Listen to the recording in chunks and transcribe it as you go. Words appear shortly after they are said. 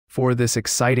For this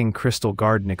exciting crystal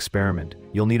garden experiment,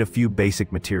 you'll need a few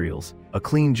basic materials: a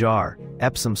clean jar,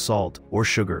 Epsom salt or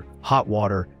sugar, hot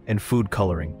water, and food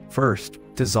coloring. First,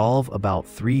 dissolve about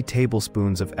 3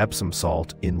 tablespoons of Epsom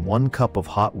salt in 1 cup of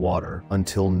hot water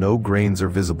until no grains are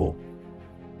visible.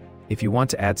 If you want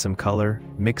to add some color,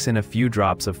 mix in a few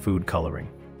drops of food coloring.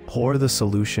 Pour the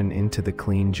solution into the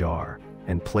clean jar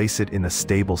and place it in a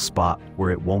stable spot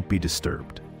where it won't be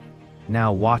disturbed.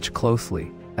 Now watch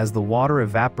closely. As the water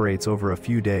evaporates over a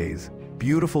few days,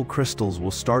 beautiful crystals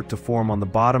will start to form on the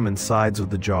bottom and sides of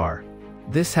the jar.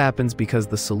 This happens because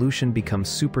the solution becomes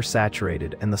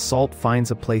supersaturated and the salt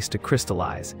finds a place to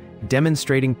crystallize,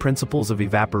 demonstrating principles of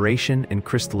evaporation and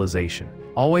crystallization.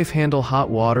 Always handle hot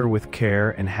water with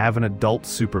care and have an adult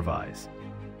supervise.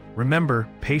 Remember,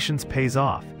 patience pays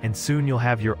off, and soon you'll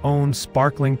have your own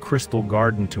sparkling crystal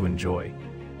garden to enjoy.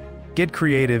 Get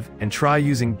creative and try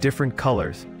using different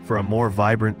colors for a more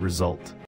vibrant result.